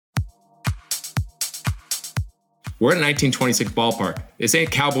We're at a 1926 ballpark. This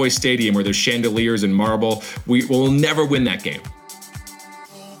ain't Cowboy Stadium where there's chandeliers and marble. We will never win that game.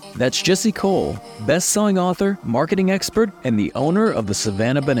 That's Jesse Cole, best-selling author, marketing expert, and the owner of the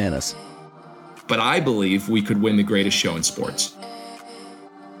Savannah Bananas. But I believe we could win the greatest show in sports.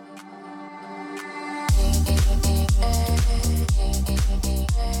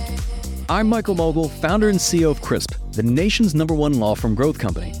 I'm Michael Mogul, founder and CEO of Crisp, the nation's #1 law firm growth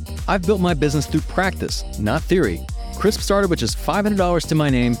company. I've built my business through practice, not theory. Crisp started with just $500 to my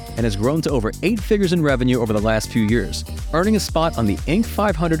name and has grown to over 8 figures in revenue over the last few years, earning a spot on the Inc.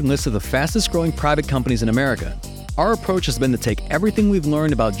 500 list of the fastest growing private companies in America. Our approach has been to take everything we've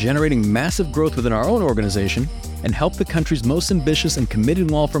learned about generating massive growth within our own organization and help the country's most ambitious and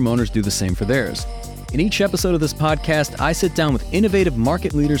committed law firm owners do the same for theirs. In each episode of this podcast, I sit down with innovative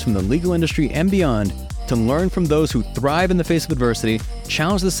market leaders from the legal industry and beyond to learn from those who thrive in the face of adversity,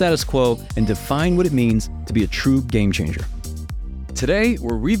 challenge the status quo, and define what it means to be a true game changer. Today,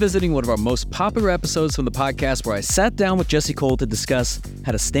 we're revisiting one of our most popular episodes from the podcast where I sat down with Jesse Cole to discuss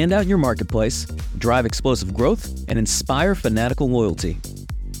how to stand out in your marketplace, drive explosive growth, and inspire fanatical loyalty.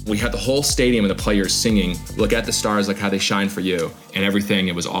 We had the whole stadium and the players singing, "Look at the stars like how they shine for you," and everything,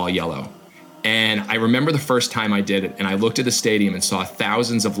 it was all yellow. And I remember the first time I did it, and I looked at the stadium and saw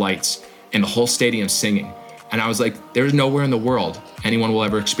thousands of lights and the whole stadium singing. And I was like, there's nowhere in the world anyone will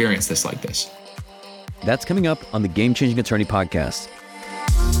ever experience this like this. That's coming up on the Game Changing Attorney podcast.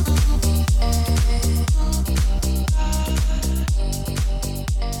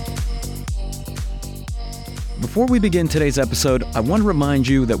 Before we begin today's episode, I want to remind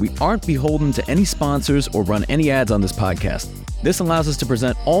you that we aren't beholden to any sponsors or run any ads on this podcast. This allows us to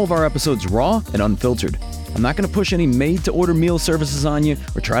present all of our episodes raw and unfiltered. I'm not going to push any made-to-order meal services on you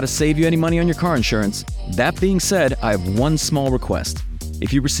or try to save you any money on your car insurance. That being said, I have one small request.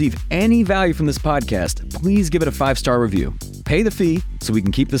 If you receive any value from this podcast, please give it a 5-star review. Pay the fee so we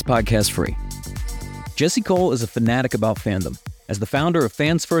can keep this podcast free. Jesse Cole is a fanatic about fandom. As the founder of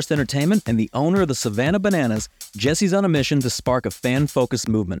Fans First Entertainment and the owner of the Savannah Bananas, Jesse's on a mission to spark a fan-focused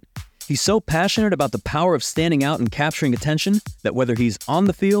movement. He's so passionate about the power of standing out and capturing attention that whether he's on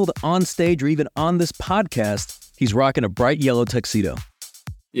the field, on stage, or even on this podcast, he's rocking a bright yellow tuxedo.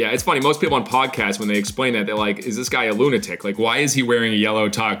 Yeah, it's funny. Most people on podcasts, when they explain that, they're like, is this guy a lunatic? Like, why is he wearing a yellow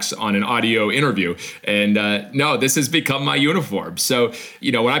tux on an audio interview? And no, this has become my uniform. So,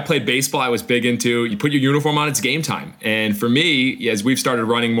 when I played baseball, I was big into, you put your uniform on, it's game time. And for me, as we've started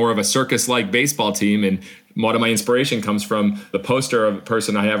running more of a circus-like baseball team, and a lot of my inspiration comes from the poster of a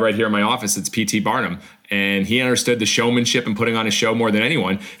person I have right here in my office. It's P.T. Barnum. And he understood the showmanship and putting on a show more than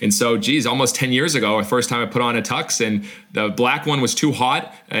anyone. And so, almost 10 years ago, the first time I put on a tux, and the black one was too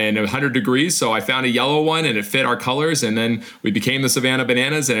hot and 100 degrees. So I found a yellow one and it fit our colors. And then we became the Savannah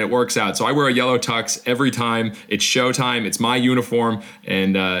Bananas, and it works out. So I wear a yellow tux every time. It's showtime. It's my uniform.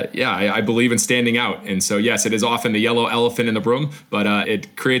 And I believe in standing out. And so, yes, it is often the yellow elephant in the room, but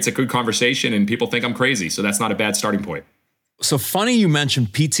it creates a good conversation and people think I'm crazy. So that's not a bad starting point. So funny you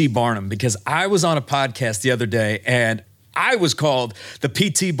mentioned P.T. Barnum, because I was on a podcast the other day and I was called the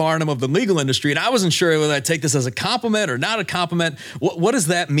P.T. Barnum of the legal industry, and I wasn't sure whether I'd take this as a compliment or not a compliment. What does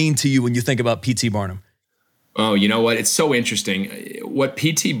that mean to you when you think about P.T. Barnum? Oh, you know what? It's so interesting. What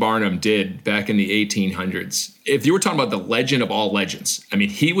P.T. Barnum did back in the 1800s, if you were talking about the legend of all legends,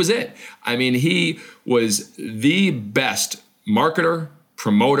 he was it. He was the best marketer,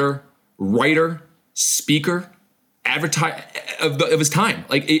 promoter, writer, speaker, advertise of his time.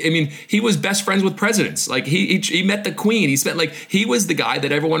 He was best friends with presidents. He met the queen. He was the guy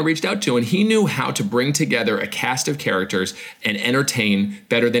that everyone reached out to, and he knew how to bring together a cast of characters and entertain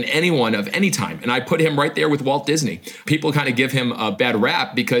better than anyone of any time. And I put him right there with Walt Disney. People kind of give him a bad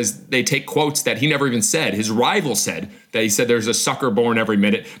rap because they take quotes that he never even said. His rival said that he said there's a sucker born every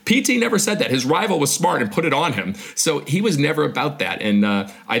minute. PT never said that. His rival was smart and put it on him. So he was never about that. And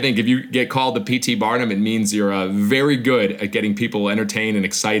I think if you get called the PT Barnum, it means you're very good at getting people entertained and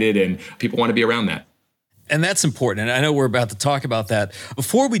excited, and people want to be around that. And that's important. And I know we're about to talk about that.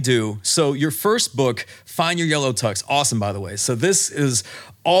 Before we do, so your first book, Find Your Yellow Tux, awesome, by the way. So this is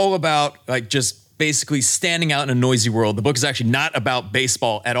all about just basically standing out in a noisy world. The book is actually not about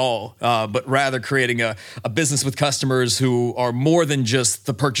baseball at all, but rather creating a business with customers who are more than just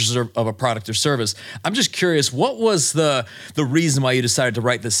the purchaser of a product or service. I'm just curious, what was the reason why you decided to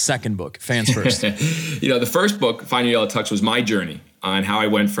write this second book, Fans First? The first book, Find Your Yellow Tux, was my journey on how I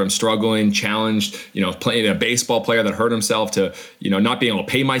went from struggling, challenged, playing a baseball player that hurt himself to, not being able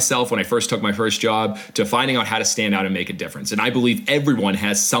to pay myself when I first took my first job, to finding out how to stand out and make a difference. And I believe everyone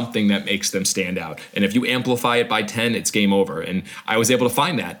has something that makes them stand out. And if you amplify it by 10, it's game over. And I was able to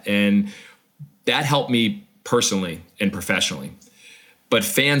find that. And that helped me personally and professionally. But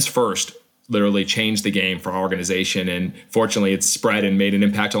fans first literally changed the game for our organization. And fortunately, it's spread and made an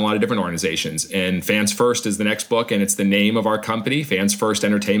impact on a lot of different organizations. And Fans First is the next book, and it's the name of our company, Fans First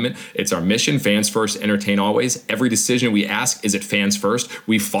Entertainment. It's our mission, Fans First, Entertain Always. Every decision we ask, is it fans first?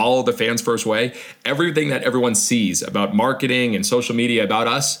 We follow the Fans First way. Everything that everyone sees about marketing and social media about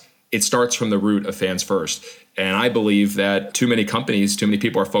us, it starts from the root of Fans First. And I believe that too many companies, too many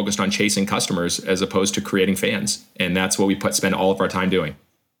people are focused on chasing customers as opposed to creating fans. And that's what we spend all of our time doing.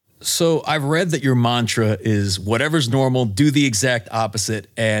 So I've read that your mantra is whatever's normal, do the exact opposite.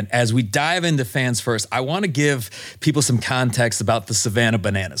 And as we dive into Fans First, I want to give people some context about the Savannah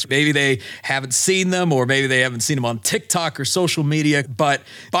Bananas. Maybe they haven't seen them, or maybe they haven't seen them on TikTok or social media. But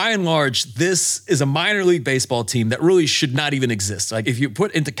by and large, this is a minor league baseball team that really should not even exist. Like, if you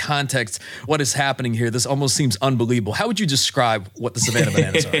put into context what is happening here, this almost seems unbelievable. How would you describe what the Savannah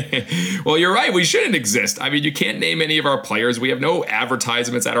Bananas are? Well, you're right. We shouldn't exist. I mean, you can't name any of our players. We have no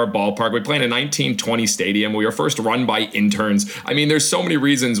advertisements at our ballpark. We play in a 1920 stadium. We were first run by interns. I mean, there's so many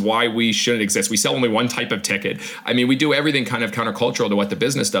reasons why we shouldn't exist. We sell only one type of ticket. I mean, we do everything kind of countercultural to what the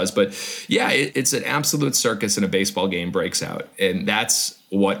business does. But yeah, it's an absolute circus and a baseball game breaks out. And that's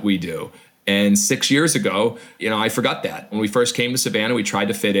what we do. And 6 years ago, I forgot that. When we first came to Savannah, we tried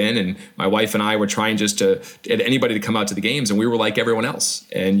to fit in, and my wife and I were trying just to get anybody to come out to the games, and we were like everyone else.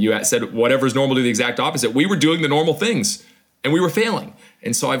 And you said, whatever's normal, do the exact opposite. We were doing the normal things, and we were failing.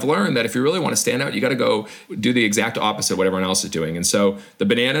 And so I've learned that if you really want to stand out, you got to go do the exact opposite of what everyone else is doing. And so the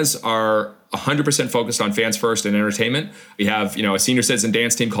Bananas are 100% focused on fans first and entertainment. We have, a senior citizen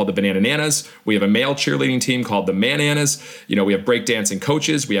dance team called the Banana Nanas. We have a male cheerleading team called the Mananas. We have breakdancing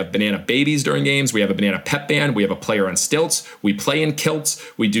coaches. We have banana babies during games. We have a banana pep band. We have a player on stilts. We play in kilts.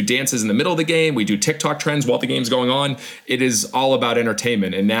 We do dances in the middle of the game. We do TikTok trends while the game's going on. It is all about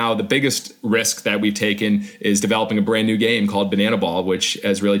entertainment. And now the biggest risk that we've taken is developing a brand new game called Banana Ball, which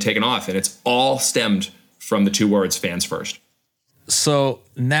has really taken off. And it's all stemmed from the two words, fans first. So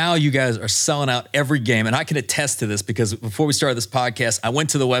now you guys are selling out every game, and I can attest to this because before we started this podcast, I went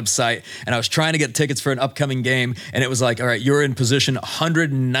to the website and I was trying to get tickets for an upcoming game, and it was like, all right, you're in position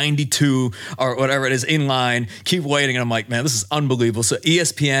 192 or whatever it is in line, keep waiting. And I'm like, man, this is unbelievable. So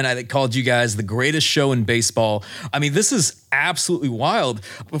ESPN, I think, called you guys the greatest show in baseball. I mean, this is absolutely wild.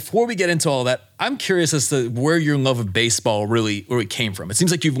 Before we get into all that, I'm curious as to where your love of baseball really came from. It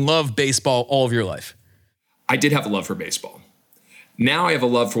seems like you've loved baseball all of your life. I did have a love for baseball. Now I have a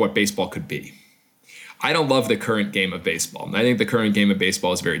love for what baseball could be. I don't love the current game of baseball. I think the current game of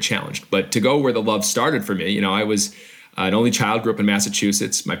baseball is very challenged. But to go where the love started for me, I was an only child, grew up in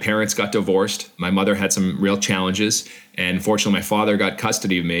Massachusetts. My parents got divorced. My mother had some real challenges. And fortunately, my father got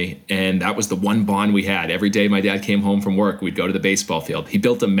custody of me. And that was the one bond we had. Every day my dad came home from work, we'd go to the baseball field. He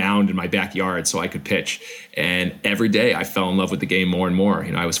built a mound in my backyard so I could pitch. And every day I fell in love with the game more and more.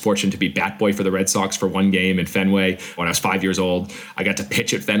 I was fortunate to be bat boy for the Red Sox for one game in Fenway when I was 5 years old. I got to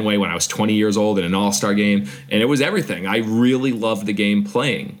pitch at Fenway when I was 20 years old in an all-star game. And it was everything. I really loved the game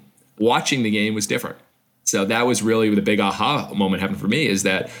playing. Watching the game was different. So that was really the big aha moment happened for me, is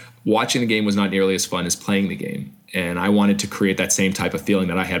that watching the game was not nearly as fun as playing the game. And I wanted to create that same type of feeling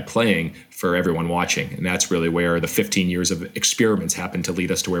that I had playing for everyone watching. And that's really where the 15 years of experiments happened to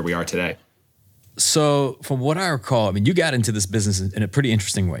lead us to where we are today. So from what I recall, I mean, you got into this business in a pretty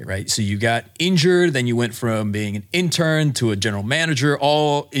interesting way, right? So you got injured, then you went from being an intern to a general manager,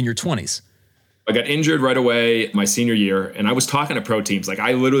 all in your 20s. I got injured right away my senior year, and I was talking to pro teams. Like,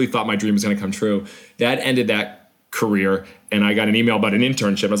 I literally thought my dream was going to come true. That ended that career, and I got an email about an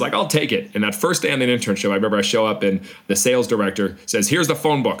internship. I was like, I'll take it. And that first day on the internship, I remember I show up, and the sales director says, here's the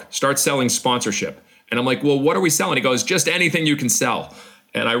phone book. Start selling sponsorship. And I'm like, well, what are we selling? He goes, just anything you can sell.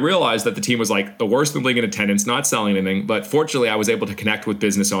 And I realized that the team was like the worst in the league in attendance, not selling anything. But fortunately, I was able to connect with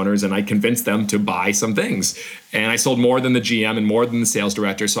business owners, and I convinced them to buy some things. And I sold more than the GM and more than the sales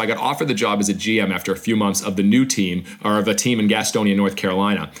director. So I got offered the job as a GM after a few months of the new team, or of a team in Gastonia, North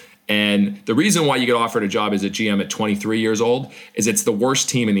Carolina. And the reason why you get offered a job as a GM at 23 years old is it's the worst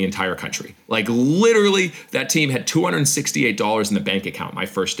team in the entire country. Like, literally, that team had $268 in the bank account my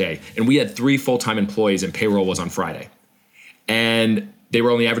first day. And we had 3 full-time employees, and payroll was on Friday. And they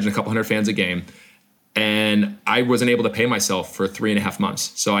were only averaging a couple hundred fans a game. And I wasn't able to pay myself for 3.5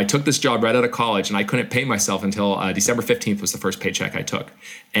 months. So I took this job right out of college, and I couldn't pay myself until December 15th was the first paycheck I took.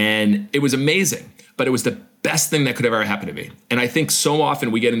 And it was amazing, but it was the best thing that could have ever happened to me. And I think so often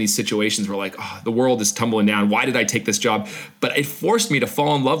we get in these situations where like, oh, the world is tumbling down. Why did I take this job? But it forced me to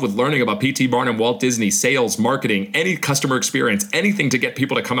fall in love with learning about P.T. Barnum, Walt Disney, sales, marketing, any customer experience, anything to get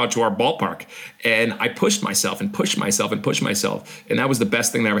people to come out to our ballpark. And I pushed myself and pushed myself and pushed myself. And that was the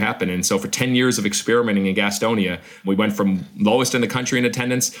best thing that ever happened. And so for 10 years of experimenting in Gastonia, we went from lowest in the country in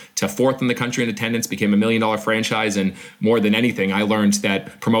attendance to fourth in the country in attendance, became $1 million franchise. And more than anything, I learned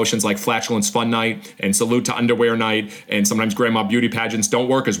that promotions like Flatulence Fun Night and Salute to Underwear Night and sometimes grandma beauty pageants don't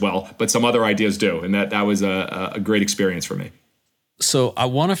work as well, but some other ideas do. And that was a great experience for me. So I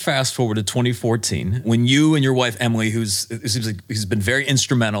want to fast forward to 2014 when you and your wife, Emily, who's been very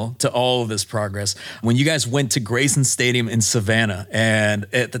instrumental to all of this progress, when you guys went to Grayson Stadium in Savannah. And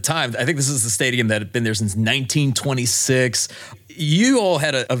at the time, I think this is the stadium that had been there since 1926. You all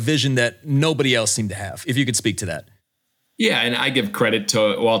had a vision that nobody else seemed to have, if you could speak to that. Yeah, and I give credit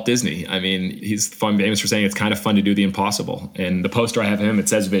to Walt Disney. I mean, he's famous for saying it's kind of fun to do the impossible. And the poster I have of him, it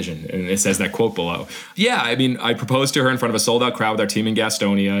says vision, and it says that quote below. Yeah, I mean, I proposed to her in front of a sold-out crowd with our team in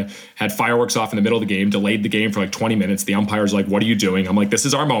Gastonia, had fireworks off in the middle of the game, delayed the game for like 20 minutes. The umpire's like, what are you doing? I'm like, this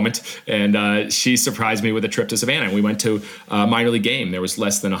is our moment. And she surprised me with a trip to Savannah. And we went to a minor league game. There was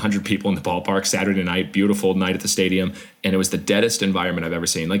less than 100 people in the ballpark, Saturday night, beautiful night at the stadium. And it was the deadest environment I've ever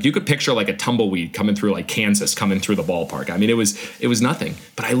seen. Like you could picture like a tumbleweed coming through like Kansas, coming through the ballpark. I mean, it was nothing.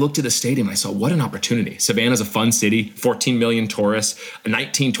 But I looked at the stadium and I saw what an opportunity. Savannah's a fun city, 14 million tourists, a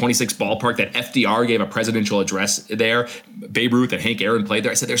 1926 ballpark that FDR gave a presidential address there. Babe Ruth and Hank Aaron played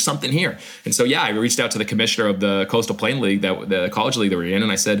there. I said, there's something here. And so, yeah, I reached out to the commissioner of the Coastal Plain League, the college league that we're in.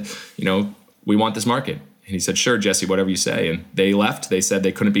 And I said, we want this market. And he said, sure, Jesse, whatever you say. And they left. They said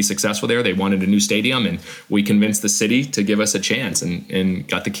they couldn't be successful there. They wanted a new stadium. And we convinced the city to give us a chance and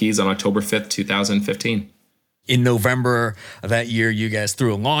got the keys on October 5th, 2015. In November of that year, you guys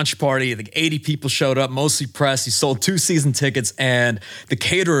threw a launch party. I think 80 people showed up, mostly press. You sold 2 season tickets. And the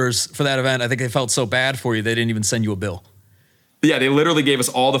caterers for that event, I think they felt so bad for you, they didn't even send you a bill. Yeah, they literally gave us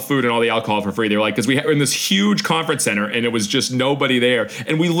all the food and all the alcohol for free. They were like, because we were in this huge conference center and it was just nobody there.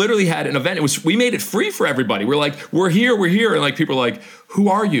 And we literally had an event. We made it free for everybody. We're like, we're here. And like people are like, who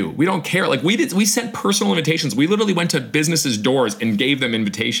are you? We don't care. Like we sent personal invitations. We literally went to businesses' doors and gave them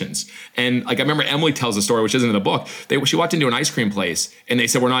invitations. And like I remember Emily tells a story, which isn't in the book. She walked into an ice cream place and they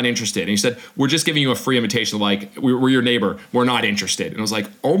said, we're not interested. And he said, we're just giving you a free invitation. Like we're your neighbor. We're not interested. And I was like,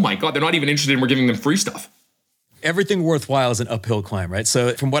 oh my God, they're not even interested and we're giving them free stuff. Everything worthwhile is an uphill climb, right?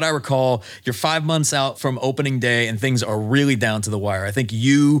 So from what I recall, you're 5 months out from opening day and things are really down to the wire. I think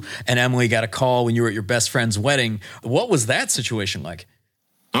you and Emily got a call when you were at your best friend's wedding. What was that situation like?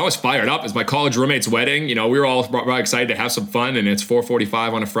 I was fired up. It's my college roommate's wedding. We were all excited to have some fun, and it's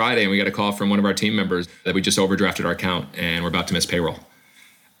 4:45 on a Friday, and we got a call from one of our team members that we just overdrafted our account and we're about to miss payroll.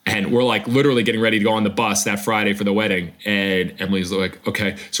 And we're like literally getting ready to go on the bus that Friday for the wedding. And Emily's like,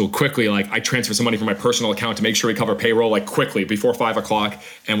 okay. So quickly, like I transferred some money from my personal account to make sure we cover payroll like quickly before 5 o'clock.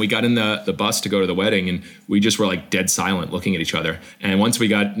 And we got in the bus to go to the wedding and we just were like dead silent looking at each other. And once we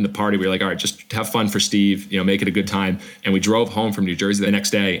got in the party, we were like, all right, just have fun for Steve, make it a good time. And we drove home from New Jersey the next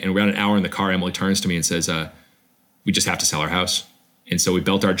day and we got an hour in the car. Emily turns to me and says, we just have to sell our house. And so we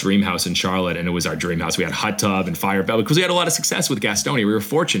built our dream house in Charlotte, and it was our dream house. We had a hot tub and fire bell because we had a lot of success with Gastonia. We were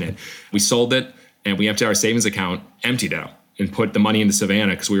fortunate. We sold it, and we emptied our savings account, emptied out, and put the money into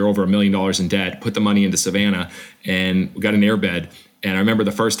Savannah because we were over $1 million in debt, put the money into Savannah, and we got an airbed. And I remember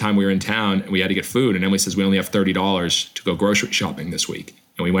the first time we were in town, and we had to get food, and Emily says, we only have $30 to go grocery shopping this week.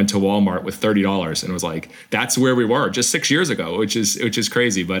 And we went to Walmart with $30 and it was like, that's where we were just 6 years ago, which is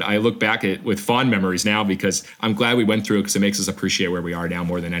crazy. But I look back at with fond memories now because I'm glad we went through it because it makes us appreciate where we are now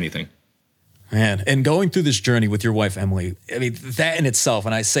more than anything. Man, and going through this journey with your wife, Emily, I mean, that in itself,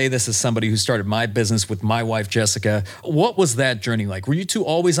 and I say this as somebody who started my business with my wife, Jessica, what was that journey like? Were you two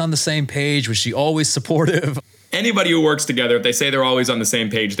always on the same page? Was she always supportive? Anybody who works together, if they say they're always on the same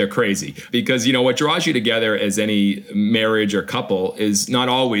page, they're crazy. Because, what draws you together as any marriage or couple is not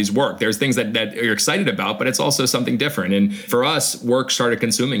always work. There's things that you're excited about, but it's also something different. And for us, work started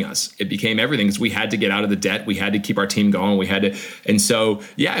consuming us. It became everything because we had to get out of the debt. We had to keep our team going. And so,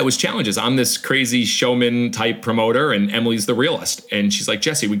 yeah, it was challenges. I'm this crazy showman type promoter and Emily's the realist. And she's like,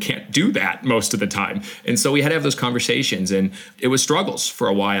 Jesse, we can't do that most of the time. And so we had to have those conversations. And it was struggles for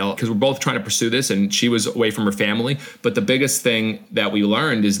a while because we're both trying to pursue this. And she was away from her family. But the biggest thing that we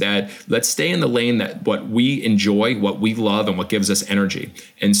learned is that let's stay in the lane that what we enjoy, what we love, and what gives us energy.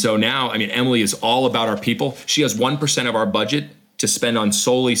 And so now, Emily is all about our people. She has 1% of our budget to spend on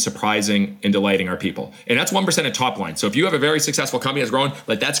solely surprising and delighting our people. And that's 1% of top line. So if you have a very successful company that's growing,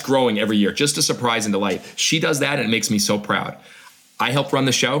 that's growing every year, just to surprise and delight. She does that and it makes me so proud. I help run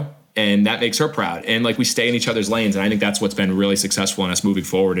the show. And that makes her proud. And like we stay in each other's lanes. And I think that's what's been really successful in us moving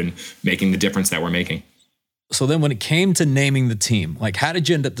forward and making the difference that we're making. So then when it came to naming the team, like how did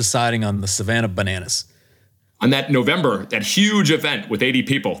you end up deciding on the Savannah Bananas? On that November, that huge event with 80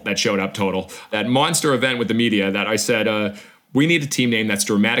 people that showed up total, that monster event with the media, that I said, we need a team name that's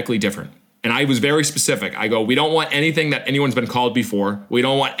dramatically different. And I was very specific. I go, we don't want anything that anyone's been called before. We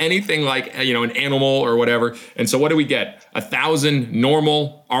don't want anything like, an animal or whatever. And so what do we get? 1,000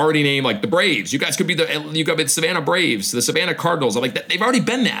 normal, already named, like the Braves. You guys could be the Savannah Braves, the Savannah Cardinals. I'm like, they've already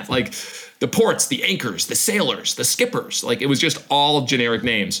been that. Like the ports, the anchors, the sailors, the skippers. Like it was just all generic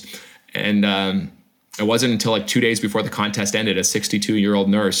names. And it wasn't until like 2 days before the contest ended, a 62-year-old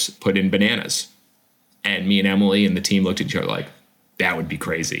nurse put in bananas. And me and Emily and the team looked at each other like, that would be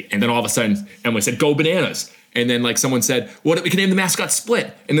crazy. And then all of a sudden, Emily said, go bananas. And then like someone said, what if we can name the mascot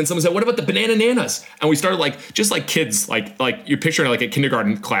Split? And then someone said, what about the Banana Nanas? And we started like, just like kids, like you're picturing like a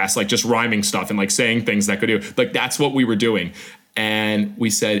kindergarten class, like just rhyming stuff and like saying things that could do. Like that's what we were doing. And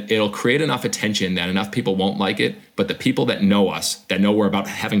we said, it'll create enough attention that enough people won't like it. But the people that know us, that know we're about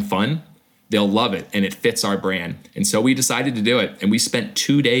having fun, they'll love it. And it fits our brand. And so we decided to do it. And we spent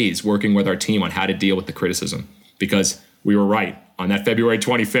 2 days working with our team on how to deal with the criticism because we were right. On that February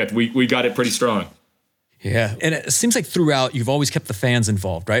 25th, we got it pretty strong. Yeah. And it seems like throughout, you've always kept the fans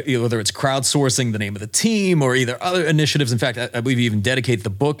involved, right? Whether it's crowdsourcing the name of the team or either other initiatives. In fact, I believe you even dedicate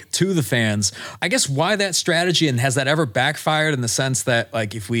the book to the fans. I guess why that strategy, and has that ever backfired in the sense that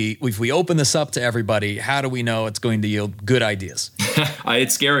like if we open this up to everybody, how do we know it's going to yield good ideas?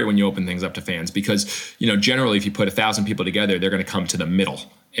 It's scary when you open things up to fans because, generally if you put 1,000 people together, they're going to come to the middle.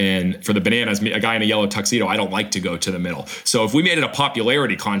 And for the bananas, a guy in a yellow tuxedo, I don't like to go to the middle. So if we made it a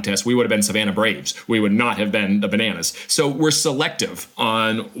popularity contest, we would have been Savannah Braves. We would not have been the bananas. So we're selective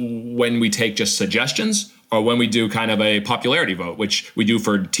on when we take just suggestions or when we do kind of a popularity vote, which we do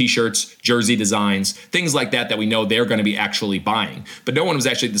for t-shirts, jersey designs, things like that we know they're going to be actually buying. But no one was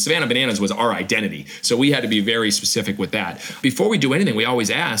actually, the Savannah Bananas was our identity. So we had to be very specific with that. Before we do anything, we always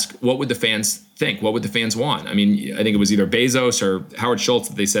ask, what would the fans think? What would the fans want? I mean, I think it was either Bezos or Howard Schultz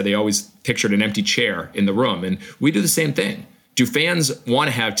that they said they always pictured an empty chair in the room. And we do the same thing. Do fans want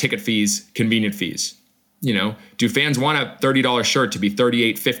to have ticket fees, convenient fees? Do fans want a $30 shirt to be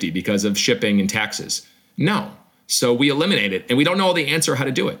 $38.50 because of shipping and taxes? No. So we eliminate it, and we don't know the answer how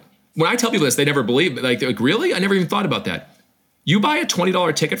to do it. When I tell people this, they never believe it. They're like, really? I never even thought about that. You buy a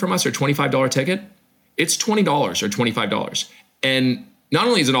 $20 ticket from us or $25 ticket, it's $20 or $25. And not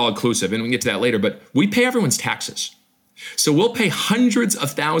only is it all inclusive, and we can get to that later, but we pay everyone's taxes. So we'll pay hundreds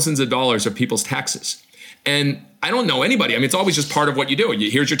of thousands of dollars of people's taxes. And I don't know anybody. I mean, it's always just part of what you do.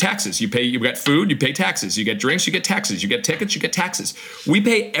 Here's your taxes. You get food, you pay taxes. You get drinks, you get taxes. You get tickets, you get taxes. We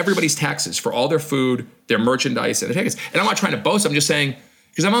pay everybody's taxes for all their food, their merchandise, and their tickets. And I'm not trying to boast. I'm just saying,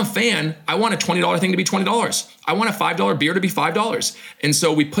 because I'm a fan, I want a $20 thing to be $20. I want a $5 beer to be $5. And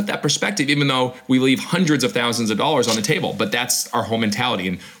so we put that perspective, even though we leave hundreds of thousands of dollars on the table. But that's our whole mentality.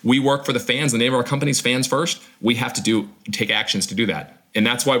 And we work for the fans. The name of our company is Fans First. We have to take actions to do that. And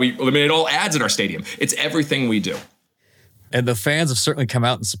that's why we eliminate all ads in our stadium. It's everything we do. And the fans have certainly come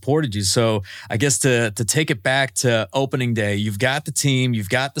out and supported you. So I guess to take it back to opening day, you've got the team, you've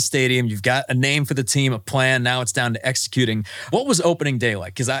got the stadium, you've got a name for the team, a plan. Now it's down to executing. What was opening day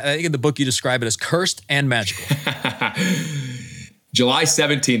like? Because I think in the book you describe it as cursed and magical. July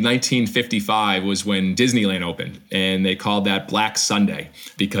 17, 1955 was when Disneyland opened, and they called that Black Sunday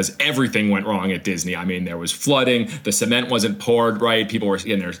because everything went wrong at Disney. I mean, there was flooding, the cement wasn't poured right, people were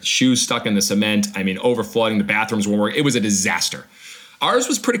getting their shoes stuck in the cement, over flooding, the bathrooms weren't working. It was a disaster. Ours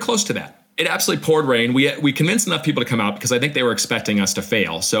was pretty close to that. It absolutely poured rain. We convinced enough people to come out because I think they were expecting us to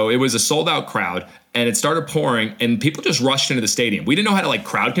fail. So it was a sold out crowd, and it started pouring, and people just rushed into the stadium. We didn't know how to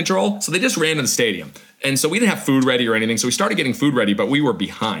crowd control, so they just ran to the stadium. And so we didn't have food ready or anything. So we started getting food ready, but we were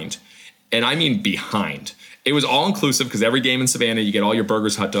behind. And I mean behind. It was all inclusive because every game in Savannah, you get all your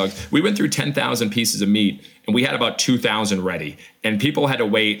burgers, hot dogs. We went through 10,000 pieces of meat, and we had about 2,000 ready. And people had to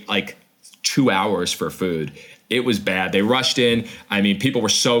wait 2 hours for food. It was bad. They rushed in. People were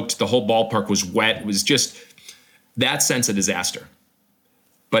soaked. The whole ballpark was wet. It was just that sense of disaster.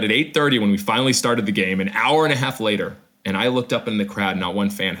 But at 8:30, when we finally started the game, an hour and a half later, and I looked up in the crowd, not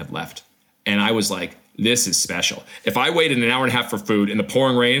one fan had left. And I was like, this is special. If I waited an hour and a half for food in the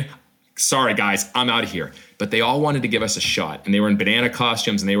pouring rain, sorry guys, I'm out of here. But they all wanted to give us a shot, and they were in banana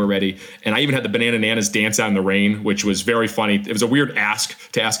costumes and they were ready. And I even had the Banana Nanas dance out in the rain, which was very funny. It was a weird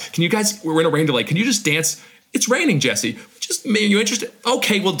ask, can you guys, we're in a rain delay, can you just dance? It's raining, Jesse. Just, are you interested?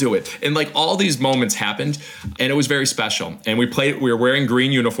 Okay, we'll do it. And all these moments happened, and it was very special. And we were wearing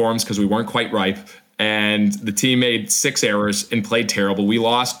green uniforms because we weren't quite ripe. and the team made 6 errors and played terrible. We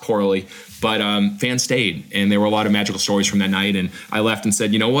lost poorly, but fans stayed, and there were a lot of magical stories from that night. And I left and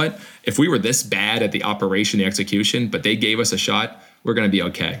said, you know what? If we were this bad at the operation, the execution, but they gave us a shot, we're going to be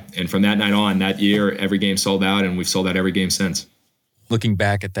okay. And from that night on, that year, every game sold out, and we've sold out every game since. Looking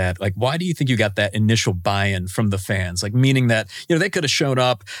back at that, like, why do you think you got that initial buy-in from the fans? Like, meaning that, they could have shown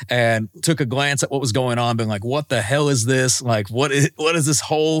up and took a glance at what was going on, been like, what the hell is this? Like, what is this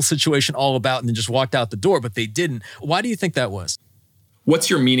whole situation all about? And then just walked out the door, but they didn't. Why do you think that was? What's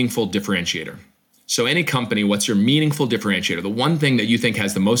your meaningful differentiator? So any company, what's your meaningful differentiator? The one thing that you think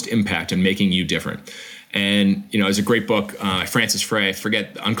has the most impact in making you different. And, there's a great book, Francis Frey, I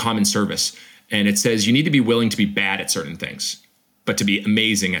forget, Uncommon Service. And it says you need to be willing to be bad at certain things, but to be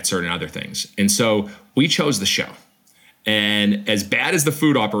amazing at certain other things. And so we chose the show. And as bad as the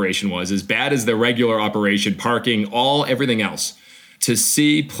food operation was, as bad as the regular operation, parking, everything else, to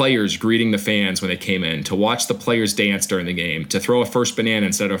see players greeting the fans when they came in, to watch the players dance during the game, to throw a first banana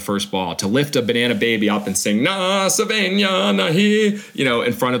instead of a first ball, to lift a banana baby up and sing, Na Savenya Nahi,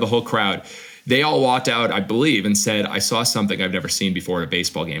 in front of the whole crowd. They all walked out, I believe, and said, I saw something I've never seen before at a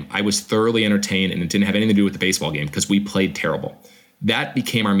baseball game. I was thoroughly entertained, and it didn't have anything to do with the baseball game because we played terrible. That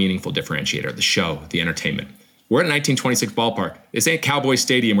became our meaningful differentiator, the show, the entertainment. We're at a 1926 ballpark. This ain't Cowboy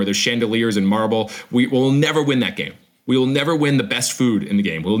Stadium where there's chandeliers and marble. We will never win that game. We will never win the best food in the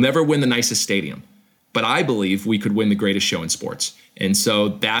game. We'll never win the nicest stadium. But I believe we could win the greatest show in sports. And so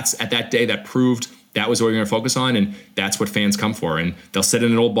that's, at that day, that proved that was what we were going to focus on, and that's what fans come for. And they'll sit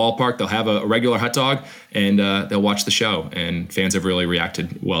in an old ballpark, they'll have a regular hot dog, and they'll watch the show. And fans have really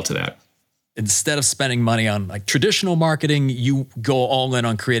reacted well to that. Instead of spending money on like traditional marketing, you go all in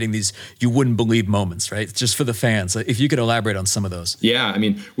on creating these you wouldn't believe moments, right? Just for the fans. If you could elaborate on some of those. Yeah, I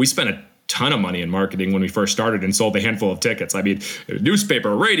mean, we spent a ton of money in marketing when we first started and sold a handful of tickets. I mean,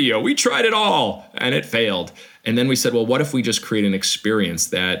 newspaper, radio, we tried it all, and it failed. And then we said, well, what if we just create an experience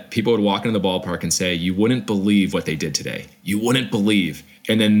that people would walk into the ballpark and say, you wouldn't believe what they did today. You wouldn't believe.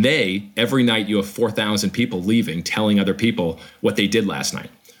 And then every night you have 4,000 people leaving, telling other people what they did last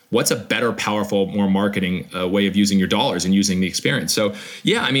night. What's a better, powerful, more marketing way of using your dollars and using the experience? So,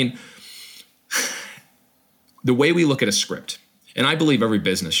 yeah, I mean, the way we look at a script, and I believe every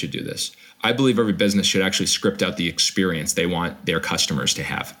business should do this. I believe every business should actually script out the experience they want their customers to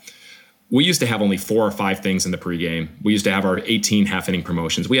have. We used to have only 4 or 5 things in the pregame. We used to have our 18 half-inning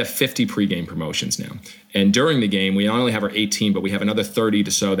promotions. We have 50 pregame promotions now. And during the game, we not only have our 18, but we have another 30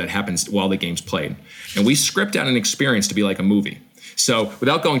 to so that happens while the game's played. And we script out an experience to be like a movie. So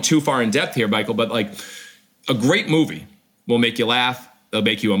without going too far in depth here, Michael, but like a great movie will make you laugh. They'll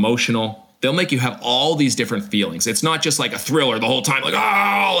make you emotional. They'll make you have all these different feelings. It's not just like a thriller the whole time,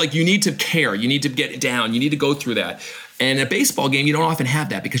 like you need to care. You need to get it down. You need to go through that. And in a baseball game, you don't often have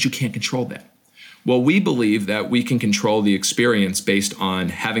that because you can't control that. Well, we believe that we can control the experience based on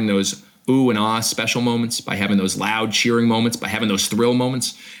having those ooh and ah special moments, by having those loud cheering moments, by having those thrill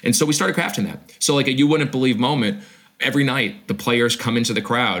moments. And so we started crafting that. So like a you wouldn't believe moment, every night the players come into the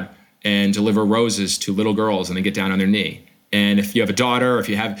crowd and deliver roses to little girls and they get down on their knee. And if you have a daughter, if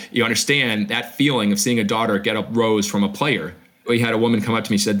you understand that feeling of seeing a daughter get a rose from a player. We had a woman come up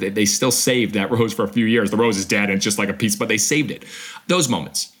to me and said that they still saved that rose for a few years. The rose is dead and it's just like a piece, but they saved it. Those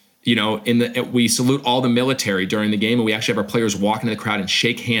moments, we salute all the military during the game, and we actually have our players walk into the crowd and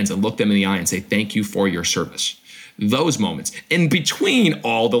shake hands and look them in the eye and say, thank you for your service. Those moments in between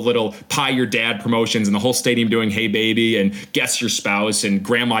all the little pie your dad promotions and the whole stadium doing hey baby and guess your spouse and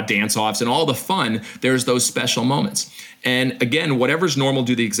grandma dance offs and all the fun, there's those special moments. And again, whatever's normal,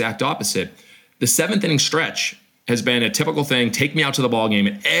 do the exact opposite. The 7th inning stretch has been a typical thing. Take me out to the ball game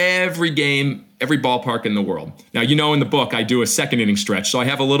at every game, every ballpark in the world. Now, in the book, I do a 2nd inning stretch, so I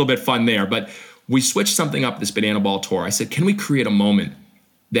have a little bit fun there, but we switched something up this banana ball tour. I said, can we create a moment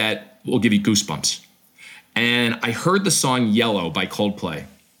that will give you goosebumps? And I heard the song Yellow by Coldplay.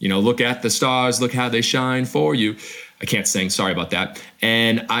 Look at the stars, look how they shine for you. I can't sing, sorry about that.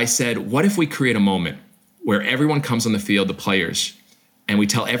 And I said, what if we create a moment where everyone comes on the field, the players, and we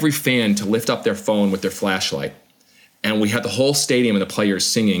tell every fan to lift up their phone with their flashlight. And we had the whole stadium and the players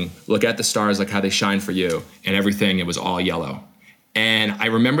singing, look at the stars, like how they shine for you, and everything, it was all yellow. And I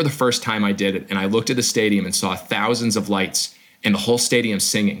remember the first time I did it, and I looked at the stadium and saw thousands of lights and the whole stadium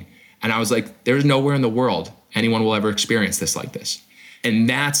singing. And I was like, there's nowhere in the world anyone will ever experience this like this. And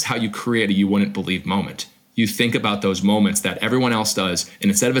that's how you create a you wouldn't believe moment. You think about those moments that everyone else does, and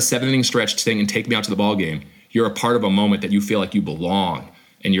instead of a 7th inning stretch saying, take me out to the ball game, you're a part of a moment that you feel like you belong,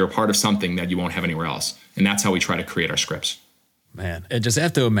 and you're a part of something that you won't have anywhere else. And that's how we try to create our scripts. Man, I just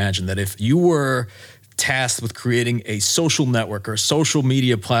have to imagine that if you were tasked with creating a social network or a social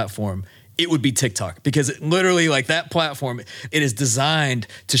media platform it would be TikTok, because it literally, like, that platform, it is designed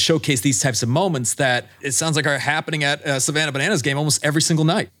to showcase these types of moments that it sounds like are happening at Savannah Bananas game almost every single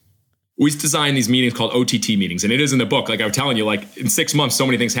night. We design these meetings called OTT meetings, and it is in the book. Like I was telling you, like in 6 months, so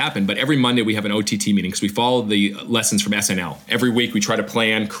many things happen. But every Monday we have an OTT meeting because we follow the lessons from SNL. Every week we try to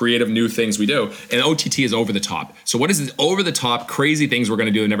plan creative new things we do. And OTT is over the top. So what is this over the top crazy things we're going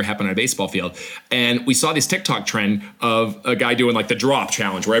to do that never happen on a baseball field? And we saw this TikTok trend of a guy doing like the drop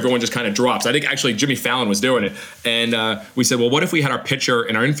challenge where everyone just kind of drops. I think actually Jimmy Fallon was doing it. And we said, well, what if we had our pitcher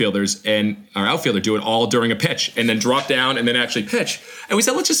and our infielders and our outfielder do it all during a pitch and then drop down and then actually pitch? And we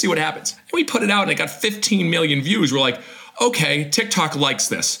said, let's just see what happens. And we put it out and it got 15 million views. We're like, okay, TikTok likes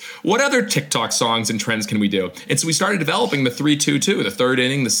this. What other TikTok songs and trends can we do? And so we started developing the 3-2-2, the third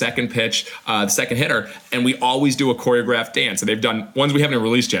inning, the second pitch, the second hitter, and we always do a choreographed dance. And they've done ones we haven't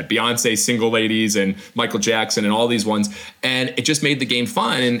released yet, Beyonce, Single Ladies, and Michael Jackson, and all these ones. And it just made the game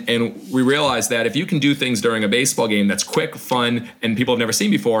fun. And we realized that if you can do things during a baseball game that's quick, fun, and people have never seen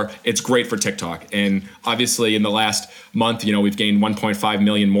before, it's great for TikTok. And obviously in the last month, we've gained 1.5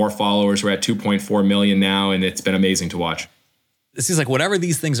 million more followers. We're at 2.4 million now, and it's been amazing to watch. It seems like whenever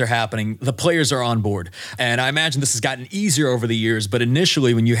these things are happening, the players are on board. And I imagine this has gotten easier over the years, but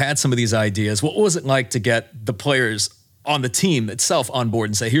initially when you had some of these ideas, what was it like to get the players on the team itself on board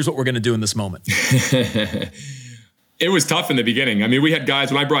and say, here's what we're going to do in this moment? It was tough in the beginning. I mean, we had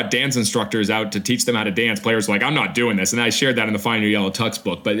guys, when I brought dance instructors out to teach them how to dance, players were like, I'm not doing this. And I shared that in the Find Your Yellow Tux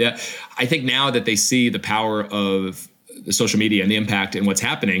book. But yeah, I think now that they see the power of the social media and the impact and what's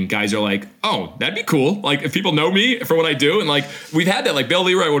happening, guys are like, oh, that'd be cool. Like if people know me for what I do. And like we've had that, like Bill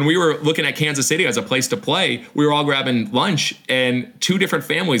Leroy, when we were looking at Kansas City as a place to play, we were all grabbing lunch and two different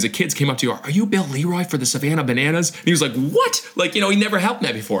families of kids came up to you, are you Bill Leroy for the Savannah Bananas? And he was like, what? Like, he never helped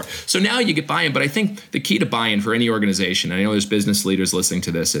that before. So now you get buy-in. But I think the key to buy-in for any organization, and I know there's business leaders listening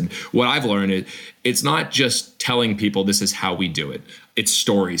to this, and what I've learned is it's not just telling people this is how we do it. It's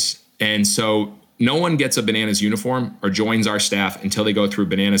stories. And so no one gets a Bananas uniform or joins our staff until they go through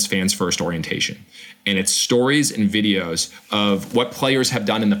Bananas Fans First orientation. And it's stories and videos of what players have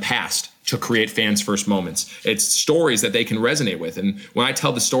done in the past to create fans first moments. It's stories that they can resonate with. And when I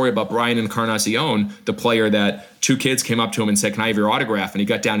tell the story about Brian Encarnacion, the player that two kids came up to him and said, can I have your autograph? And he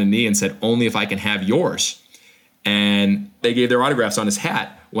got down on a knee and said, only if I can have yours. And they gave their autographs on his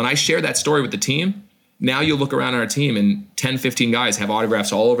hat. When I share that story with the team, now you look around our team and 10, 15 guys have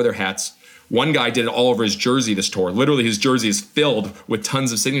autographs all over their hats. One guy did it all over his jersey this tour. Literally, his jersey is filled with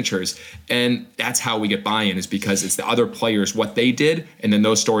tons of signatures. And that's how we get buy-in, is because it's the other players, what they did, and then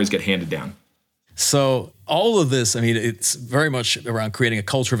those stories get handed down. So all of this, I mean, it's very much around creating a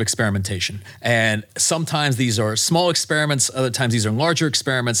culture of experimentation. And sometimes these are small experiments, other times these are larger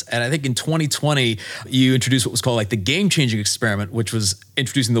experiments. And I think in 2020, you introduced what was called like the game-changing experiment, which was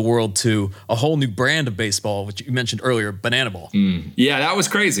introducing the world to a whole new brand of baseball, which you mentioned earlier, Banana Ball. Yeah, that was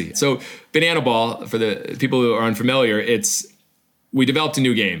crazy. So Banana Ball, for the people who are unfamiliar, we developed a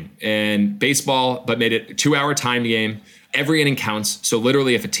new game, and baseball, but made it a 2-hour timed game. Every inning counts. So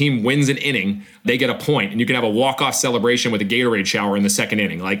literally, if a team wins an inning, they get a point, and you can have a walk-off celebration with a Gatorade shower in the second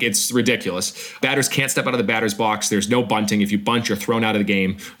inning. Like, it's ridiculous. Batters can't step out of the batter's box. There's no bunting. If you bunt, you're thrown out of the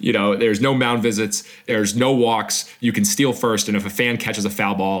game. There's no mound visits. There's no walks. You can steal first, and if a fan catches a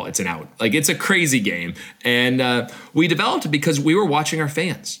foul ball, it's an out. Like, it's a crazy game. And we developed it because we were watching our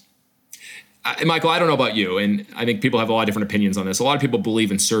fans. Michael, I don't know about you, and I think people have a lot of different opinions on this. A lot of people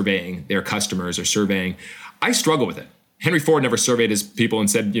believe in surveying their customers or surveying. I struggle with it. Henry Ford never surveyed his people and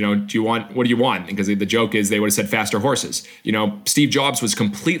said, what do you want? Because the joke is they would have said faster horses. Steve Jobs was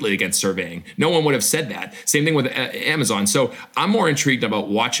completely against surveying. No one would have said that. Same thing with Amazon. So I'm more intrigued about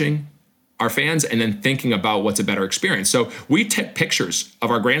watching our fans and then thinking about what's a better experience. So we take pictures of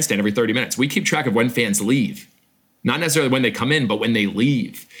our grandstand every 30 minutes. We keep track of when fans leave. Not necessarily when they come in, but when they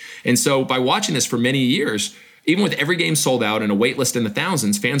leave. And so by watching this for many years, even with every game sold out and a wait list in the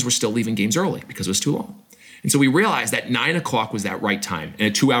thousands, fans were still leaving games early because it was too long. And so we realized that 9 o'clock was that right time in a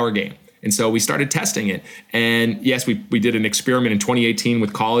 2-hour game. And so we started testing it. And yes, we did an experiment in 2018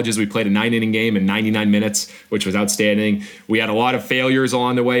 with colleges. We played a 9-inning game in 99 minutes, which was outstanding. We had a lot of failures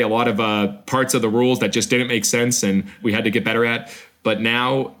along the way, a lot of parts of the rules that just didn't make sense and we had to get better at. But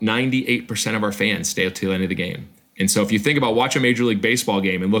now 98% of our fans stay till the end of the game. And so if you think about watch a Major League Baseball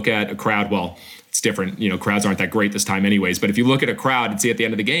game and look at a crowd, well, it's different. Crowds aren't that great this time anyways. But if you look at a crowd and see at the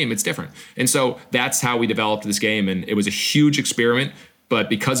end of the game, it's different. And so that's how we developed this game. And it was a huge experiment. But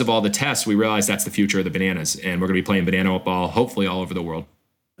because of all the tests, we realized that's the future of the Bananas. And we're going to be playing Banana Ball, hopefully all over the world.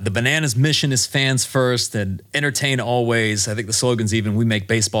 The Bananas mission is fans first and entertain always. I think the slogan's even, we make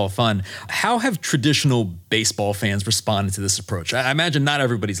baseball fun. How have traditional baseball fans responded to this approach? I imagine not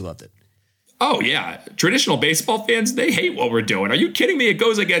everybody's loved it. Oh, yeah. Traditional baseball fans, they hate what we're doing. Are you kidding me? It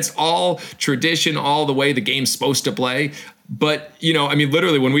goes against all tradition, all the way the game's supposed to play. But,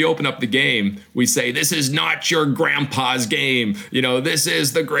 literally, when we open up the game, we say, this is not your grandpa's game. This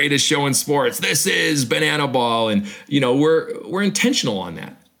is the greatest show in sports. This is banana ball. And, we're intentional on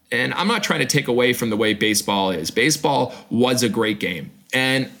that. And I'm not trying to take away from the way baseball is. Baseball was a great game.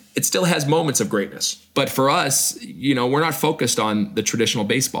 And it still has moments of greatness. But for us, we're not focused on the traditional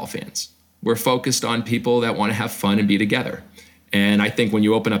baseball fans. We're focused on people that want to have fun and be together. And I think when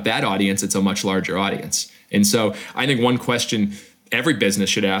you open up that audience, it's a much larger audience. And so I think one question every business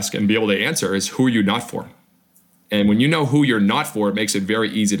should ask and be able to answer is, who are you not for? And when you know who you're not for, it makes it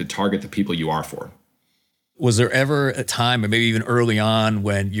very easy to target the people you are for. Was there ever a time, or maybe even early on,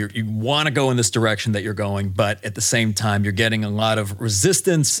 when you want to go in this direction that you're going, but at the same time, you're getting a lot of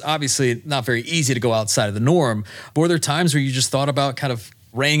resistance? Obviously, not very easy to go outside of the norm. But were there times where you just thought about kind of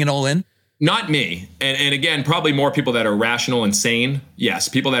reining it all in? Not me. And again, probably more people that are rational and sane. Yes,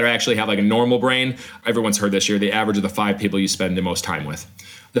 people that actually have like a normal brain. Everyone's heard this year, the average of the 5 people you spend the most time with.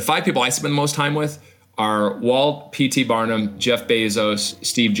 The 5 people I spend the most time with are Walt, P.T. Barnum, Jeff Bezos,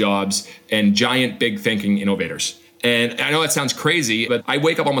 Steve Jobs, and giant big thinking innovators. And I know that sounds crazy, but I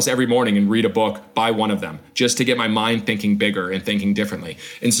wake up almost every morning and read a book by one of them just to get my mind thinking bigger and thinking differently.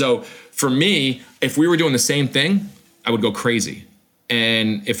 And so for me, if we were doing the same thing, I would go crazy.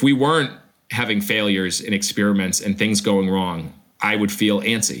 And if we weren't having failures and experiments and things going wrong, I would feel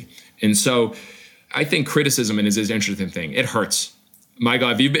antsy. And so I think criticism is an interesting thing. It hurts. My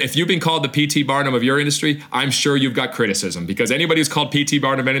God, if you've been called the P.T. Barnum of your industry, I'm sure you've got criticism, because anybody who's called P.T.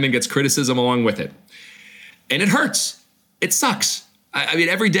 Barnum of anything gets criticism along with it. And it hurts. It sucks.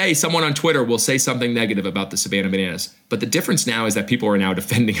 Every day someone on Twitter will say something negative about the Savannah Bananas. But the difference now is that people are now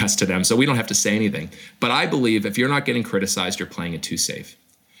defending us to them, so we don't have to say anything. But I believe if you're not getting criticized, you're playing it too safe.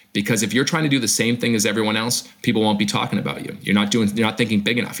 Because if you're trying to do the same thing as everyone else, people won't be talking about you. You're not thinking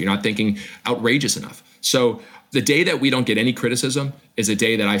big enough. You're not thinking outrageous enough. So the day that we don't get any criticism is a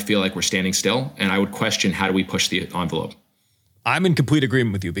day that I feel like we're standing still, and I would question, how do we push the envelope? I'm in complete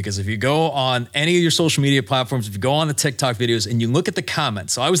agreement with you, because if you go on any of your social media platforms, if you go on the TikTok videos and you look at the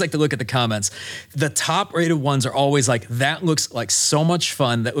comments, so I always like to look at the comments, the top rated ones are always like, that looks like so much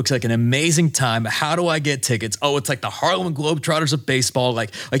fun. That looks like an amazing time. How do I get tickets? Oh, it's like the Harlem Globetrotters of baseball.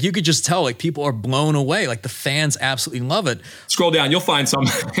 Like you could just tell, like, people are blown away. Like the fans absolutely love it. Scroll down, you'll find some.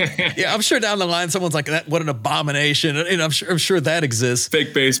 Yeah, I'm sure down the line, someone's like, what an abomination. And I'm sure that exists.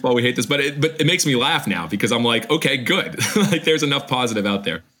 Fake baseball, we hate this, but it makes me laugh now, because I'm like, okay, good. Like there's enough positive out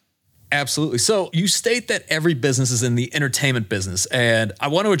there. Absolutely. So you state that every business is in the entertainment business, and I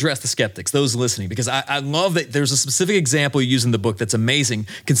want to address the skeptics, those listening, because I love that there's a specific example you use in the book that's amazing,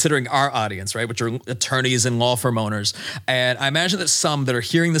 considering our audience, right, which are attorneys and law firm owners. And I imagine that some that are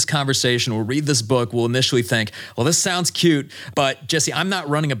hearing this conversation will read this book will initially think, well, this sounds cute, but Jesse, I'm not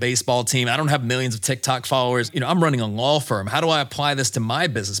running a baseball team. I don't have millions of TikTok followers. I'm running a law firm. How do I apply this to my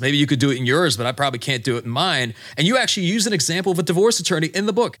business? Maybe you could do it in yours, but I probably can't do it in mine. And you actually use an example of a divorce attorney in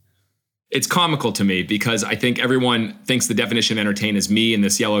the book. It's comical to me, because I think everyone thinks the definition of entertain is me in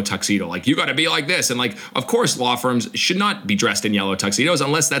this yellow tuxedo. Like, you got to be like this. And like, of course, law firms should not be dressed in yellow tuxedos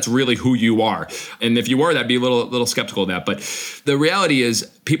unless that's really who you are. And if you were, that'd be a little skeptical of that. But the reality is,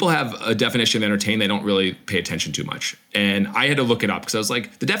 people have a definition of entertain they don't really pay attention to much. And I had to look it up, because I was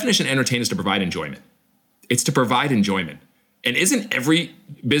like, the definition of entertain is to provide enjoyment. It's to provide enjoyment. And isn't every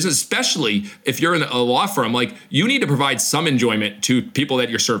business, especially if you're in a law firm, like, you need to provide some enjoyment to people that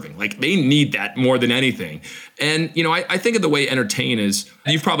you're serving. Like, they need that more than anything. And, I think of the way entertain is,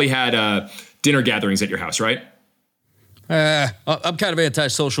 you've probably had dinner gatherings at your house, right? I'm kind of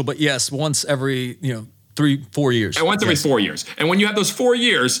antisocial, but yes, once every, 3-4 years. And once every 4 years. And when you have those 4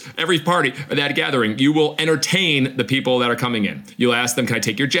 years, every party or that gathering, you will entertain the people that are coming in. You'll ask them, can I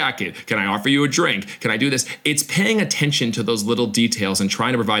take your jacket? Can I offer you a drink? Can I do this? It's paying attention to those little details and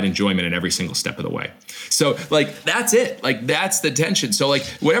trying to provide enjoyment in every single step of the way. So like, that's it. Like, that's the tension. So like,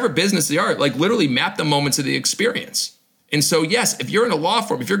 whatever business they are, like, literally map the moments of the experience. And so, yes, if you're in a law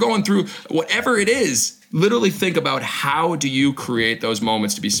firm, if you're going through whatever it is, literally think about, how do you create those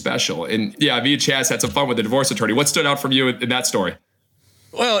moments to be special? And yeah, me and Chaz had some fun with the divorce attorney. What stood out from you in that story?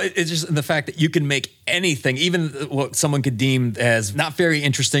 Well, it's just the fact that you can make anything, even what someone could deem as not very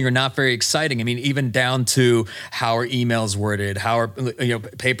interesting or not very exciting. I mean, even down to how are emails worded, how are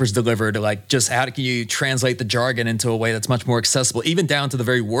papers delivered, like just how can you translate the jargon into a way that's much more accessible, even down to the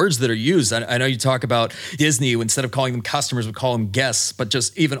very words that are used. I know you talk about Disney, instead of calling them customers, we call them guests, but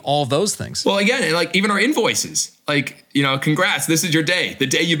just even all those things. Well, again, like even our invoices, like, congrats, this is your day, the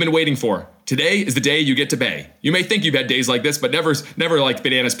day you've been waiting for. Today is the day you get to pay. You may think you've had days like this, but never like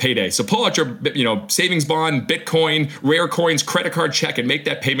Banana's payday. So pull out your, savings bond, Bitcoin, rare coins, credit card check, and make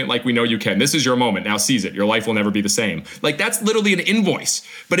that payment like we know you can. This is your moment. Now seize it. Your life will never be the same. Like that's literally an invoice,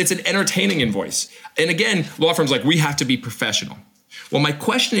 but it's an entertaining invoice. And again, law firms we have to be professional. Well, my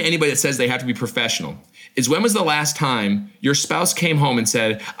question to anybody that says they have to be professional is, when was the last time your spouse came home and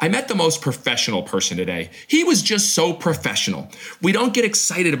said, I met the most professional person today. He was just so professional. We don't get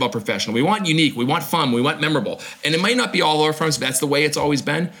excited about professional. We want unique, we want fun, we want memorable. And it might not be all law firms, but that's the way it's always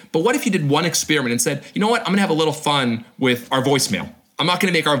been. But what if you did one experiment and said, you know what, I'm gonna have a little fun with our voicemail. I'm not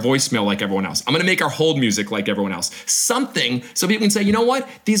gonna make our voicemail like everyone else. I'm gonna make our hold music like everyone else. Something so people can say, you know what,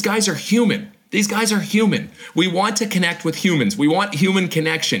 these guys are human. These guys are human. We want to connect with humans. We want human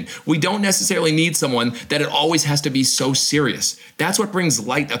connection. We don't necessarily need someone that it always has to be so serious. That's what brings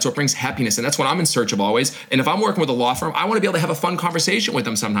light. That's what brings happiness. And that's what I'm in search of always. And if I'm working with a law firm, I want to be able to have a fun conversation with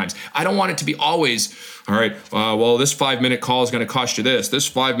them sometimes. I don't want it to be always, all right, well, this 5-minute call is going to cost you this. This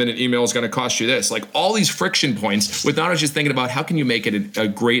 5-minute email is going to cost you this. Like all these friction points with not just thinking about how can you make it a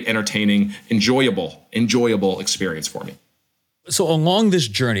great, entertaining, enjoyable experience for me. So along this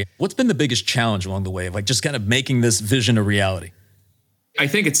journey, what's been the biggest challenge along the way of just kind of making this vision a reality? I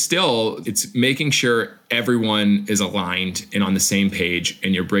think it's making sure everyone is aligned and on the same page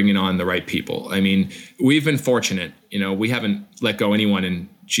and you're bringing on the right people. I mean, we've been fortunate, we haven't let go anyone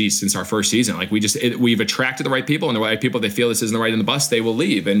since our first season. Like we've attracted the right people, and the right people, they feel this isn't the right in the bus, they will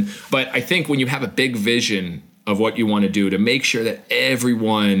leave. But I think when you have a big vision of what you want to do, to make sure that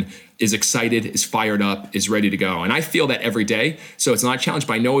everyone is excited, is fired up, is ready to go. And I feel that every day. So it's not a challenge,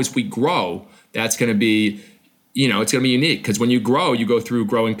 but I know as we grow, that's going to be, it's going to be unique, because when you grow, you go through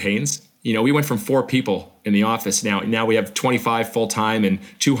growing pains. We went from 4 people in the office. Now we have 25 full-time and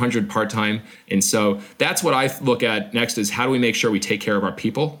 200 part-time. And so that's what I look at next, is how do we make sure we take care of our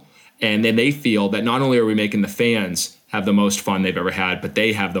people? And then they feel that not only are we making the fans have the most fun they've ever had, but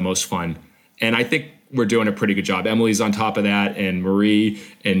they have the most fun. And I think we're doing a pretty good job. Emily's on top of that, and Marie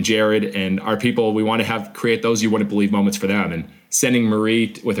and Jared and our people. We want to create those you wouldn't believe moments for them. And sending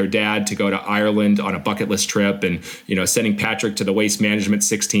Marie with her dad to go to Ireland on a bucket list trip, and sending Patrick to the Waste Management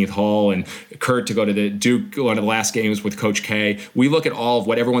 16th hole, and Kurt to go to the Duke, one of the last games with Coach K. We look at all of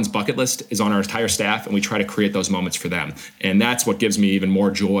what everyone's bucket list is on our entire staff, and we try to create those moments for them. And that's what gives me even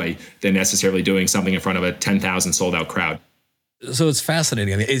more joy than necessarily doing something in front of a 10,000 sold out crowd. So it's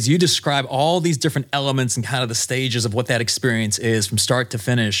fascinating. I mean, as you describe all these different elements and kind of the stages of what that experience is from start to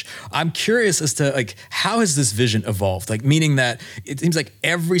finish, I'm curious as to how has this vision evolved? Meaning that it seems like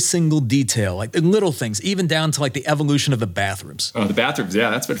every single detail, the little things, even down to the evolution of the bathrooms. Oh, the bathrooms.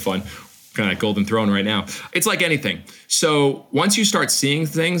 Yeah, that's been fun. Kind of golden throne right now. It's like anything. So once you start seeing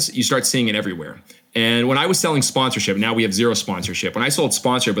things, you start seeing it everywhere. And when I was selling sponsorship, now we have 0 sponsorship. When I sold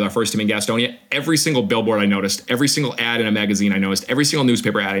sponsorship with our first team in Gastonia, every single billboard I noticed, every single ad in a magazine I noticed, every single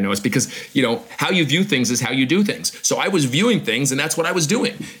newspaper ad I noticed, because, how you view things is how you do things. So I was viewing things, and that's what I was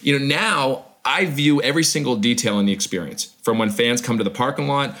doing. Now I view every single detail in the experience, from when fans come to the parking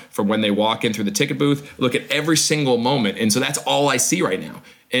lot, from when they walk in through the ticket booth, look at every single moment. And so that's all I see right now.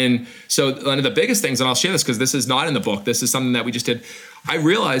 And so one of the biggest things, and I'll share this because this is not in the book, this is something that we just did. I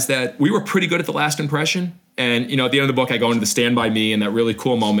realized that we were pretty good at the last impression. And, at the end of the book, I go into the Stand By Me and that really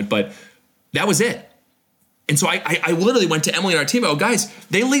cool moment, but that was it. And so I literally went to Emily and our team. I go, guys,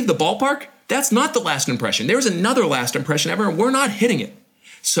 they leave the ballpark. That's not the last impression. There's another last impression ever, and we're not hitting it.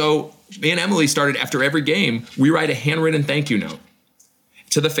 So me and Emily started, after every game, we write a handwritten thank you note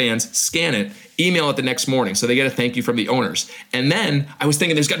to the fans, scan it, email it the next morning, so they get a thank you from the owners. And then I was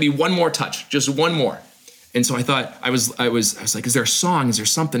thinking there's got to be one more touch, just one more. And so I thought, I was like, is there a song? Is there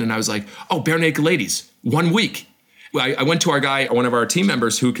something? And I was like, oh, Bare Naked Ladies, 1 week. I went to one of our team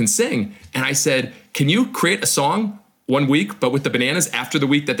members who can sing, and I said, can you create a song 1 week, but with the Bananas after the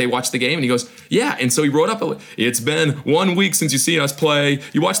week that they watched the game? And he goes, yeah. And so he wrote up, it's been 1 week since you've seen us play.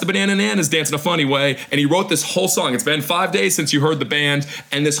 You watched the Banana Nanas dance in a funny way. And he wrote this whole song. It's been 5 days since you heard the band,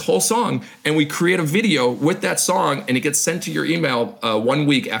 and this whole song. And we create a video with that song, and it gets sent to your email 1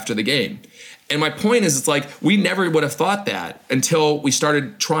 week after the game. And my point is, we never would have thought that until we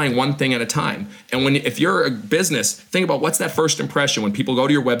started trying one thing at a time. And if you're a business, think about what's that first impression when people go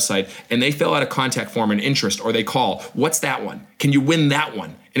to your website and they fill out a contact form, an interest, or they call. What's that one? Can you win that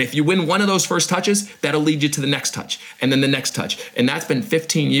one? And if you win one of those first touches, that'll lead you to the next touch and then the next touch. And that's been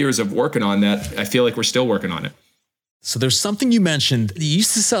 15 years of working on that. I feel like we're still working on it. So there's something you mentioned. You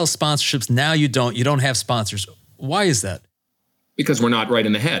used to sell sponsorships. Now you don't. You don't have sponsors. Why is that? Because we're not right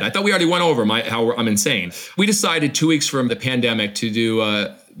in the head. I thought we already went over how I'm insane. We decided 2 weeks from the pandemic to do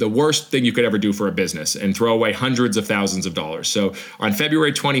the worst thing you could ever do for a business and throw away hundreds of thousands of dollars. So on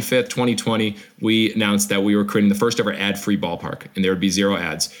February 25th, 2020, we announced that we were creating the first ever ad-free ballpark, and there would be 0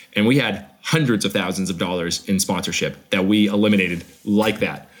 ads. And we had hundreds of thousands of dollars in sponsorship that we eliminated like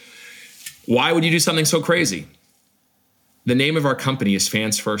that. Why would you do something so crazy? The name of our company is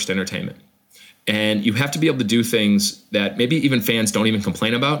Fans First Entertainment. And you have to be able to do things that maybe even fans don't even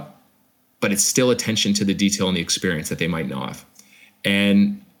complain about, but it's still attention to the detail and the experience that they might know of.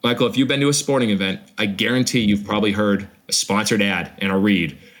 And Michael, if you've been to a sporting event, I guarantee you've probably heard a sponsored ad and a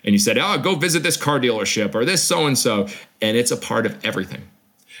read, and you said, oh, go visit this car dealership or this so-and-so, and it's a part of everything.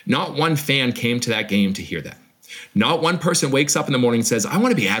 Not one fan came to that game to hear that. Not one person wakes up in the morning and says, I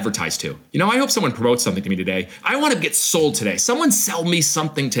want to be advertised to. You know, I hope someone promotes something to me today. I want to get sold today. Someone sell me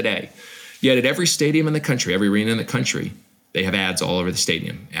something today. Yet at every stadium in the country, every arena in the country, they have ads all over the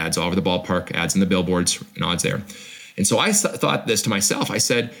stadium, ads all over the ballpark, ads in the billboards, and ads there. And so I thought this to myself. I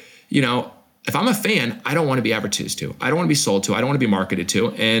said, you know, if I'm a fan, I don't want to be advertised to. I don't want to be sold to. I don't want to be marketed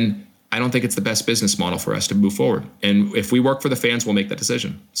to. And I don't think it's the best business model for us to move forward. And if we work for the fans, we'll make that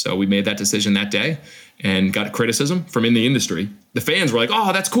decision. So we made that decision that day and got criticism from in the industry. The fans were like,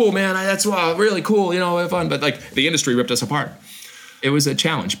 oh, that's cool, man. That's really cool. You know, fun. But like the industry ripped us apart. It was a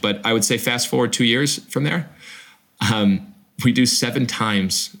challenge, but I would say fast forward 2 years from there, we do 7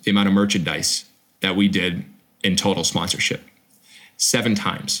 times the amount of merchandise that we did in total sponsorship. 7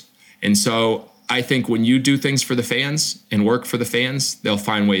 times. And so I think when you do things for the fans and work for the fans, they'll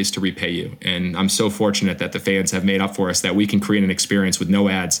find ways to repay you. And I'm so fortunate that the fans have made up for us, that we can create an experience with no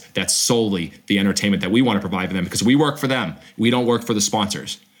ads that's solely the entertainment that we want to provide for them, because we work for them. We don't work for the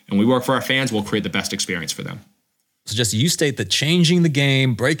sponsors. And we work for our fans, we'll create the best experience for them. So Jesse, you state that changing the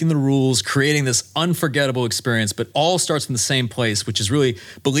game, breaking the rules, creating this unforgettable experience, but all starts from the same place, which is really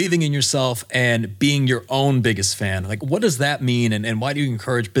believing in yourself and being your own biggest fan. Like, what does that mean? And why do you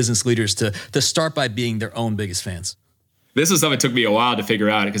encourage business leaders to start by being their own biggest fans? This is something that took me a while to figure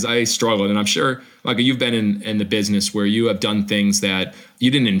out, because I struggled. And I'm sure, Michael, you've been in the business where you have done things that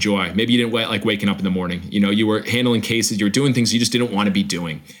you didn't enjoy. Maybe you didn't like waking up in the morning. You know, you were handling cases, you were doing things you just didn't want to be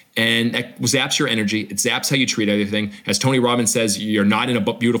doing. And that zaps your energy. It zaps how you treat everything. As Tony Robbins says, you're not in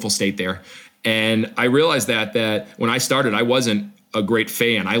a beautiful state there. And I realized that when I started, I wasn't a great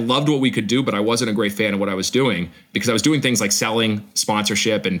fan. I loved what we could do, but I wasn't a great fan of what I was doing, because I was doing things like selling,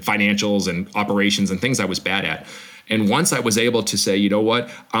 sponsorship, and financials and operations and things I was bad at. And once I was able to say, you know what,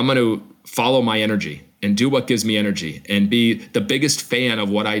 I'm going to follow my energy and do what gives me energy and be the biggest fan of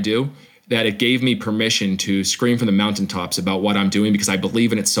what I do, that it gave me permission to scream from the mountaintops about what I'm doing, because I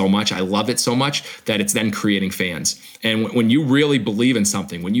believe in it so much. I love it so much that it's then creating fans. And when you really believe in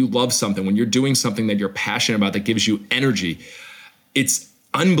something, when you love something, when you're doing something that you're passionate about, that gives you energy, it's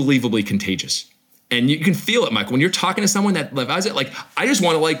unbelievably contagious. And you can feel it, Mike, when you're talking to someone that lives it. Like, I just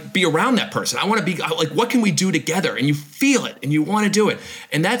want to be around that person. I want to be like, what can we do together? And you feel it and you want to do it.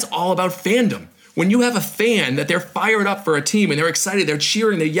 And that's all about fandom. When you have a fan that they're fired up for a team and they're excited, they're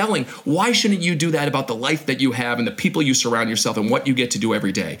cheering, they're yelling, why shouldn't you do that about the life that you have and the people you surround yourself and what you get to do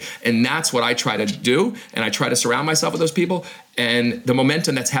every day? And that's what I try to do. And I try to surround myself with those people. And the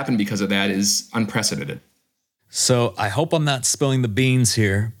momentum that's happened because of that is unprecedented. So I hope I'm not spilling the beans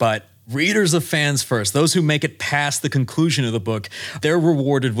here, but readers of Fans First, those who make it past the conclusion of the book, they're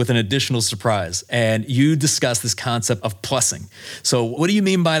rewarded with an additional surprise. And you discuss this concept of plussing. So what do you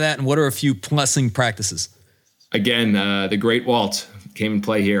mean by that? And what are a few plussing practices? Again, the great Walt came and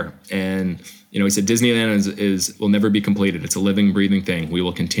play here. And, he said, Disneyland will never be completed. It's a living, breathing thing. We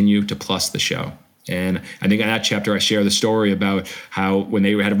will continue to plus the show. And I think in that chapter, I share the story about how when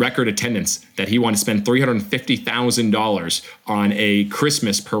they had record attendance, that he wanted to spend $350,000 on a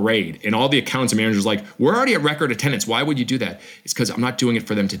Christmas parade. And all the accounts and managers were like, we're already at record attendance. Why would you do that? It's because I'm not doing it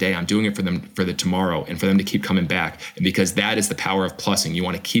for them today. I'm doing it for them for the tomorrow and for them to keep coming back. And because that is the power of plussing. You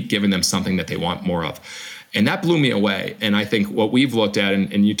want to keep giving them something that they want more of. And that blew me away. And I think what we've looked at,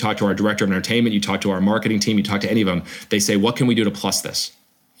 and you talk to our director of entertainment, you talk to our marketing team, you talk to any of them, they say, what can we do to plus this?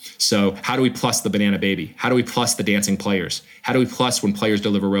 So how do we plus the banana baby? How do we plus the dancing players? How do we plus when players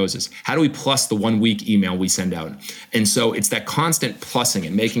deliver roses? How do we plus the 1 week email we send out? And so it's that constant plussing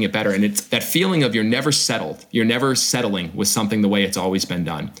and making it better. And it's that feeling of you're never settled. You're never settling with something the way it's always been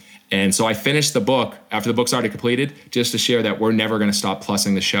done. And so I finished the book after the book's already completed, just to share that we're never going to stop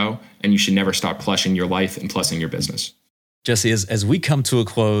plussing the show, and you should never stop plussing your life and plussing your business. Jesse, as we come to a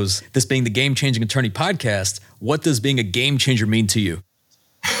close, this being the Game Changing Attorney podcast, what does being a game changer mean to you?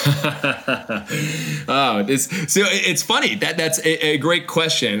 It's funny. That's a great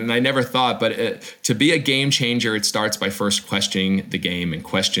question, and I never thought. But to be a game changer, it starts by first questioning the game and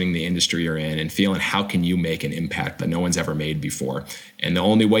questioning the industry you're in, and feeling how can you make an impact that no one's ever made before. And the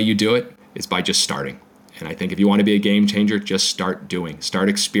only way you do it is by just starting. And I think if you want to be a game changer, just start doing, start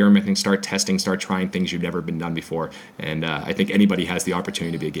experimenting, start testing, start trying things you've never been done before. And I think anybody has the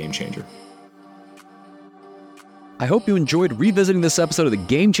opportunity to be a game changer. I hope you enjoyed revisiting this episode of the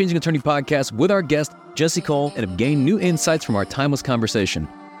Game Changing Attorney Podcast with our guest, Jesse Cole, and have gained new insights from our timeless conversation.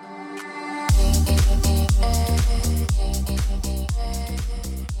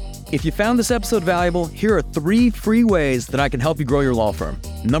 If you found this episode valuable, here are 3 free ways that I can help you grow your law firm.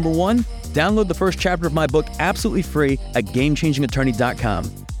 Number 1, download the first chapter of my book absolutely free at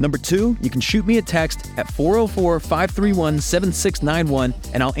GameChangingAttorney.com. Number 2, you can shoot me a text at 404-531-7691,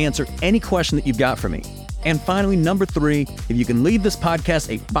 and I'll answer any question that you've got for me. And finally, number 3, if you can leave this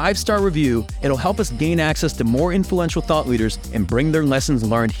podcast a 5-star review, it'll help us gain access to more influential thought leaders and bring their lessons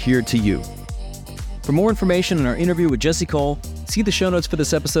learned here to you. For more information on our interview with Jesse Cole, see the show notes for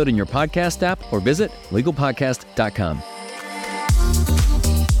this episode in your podcast app or visit legalpodcast.com.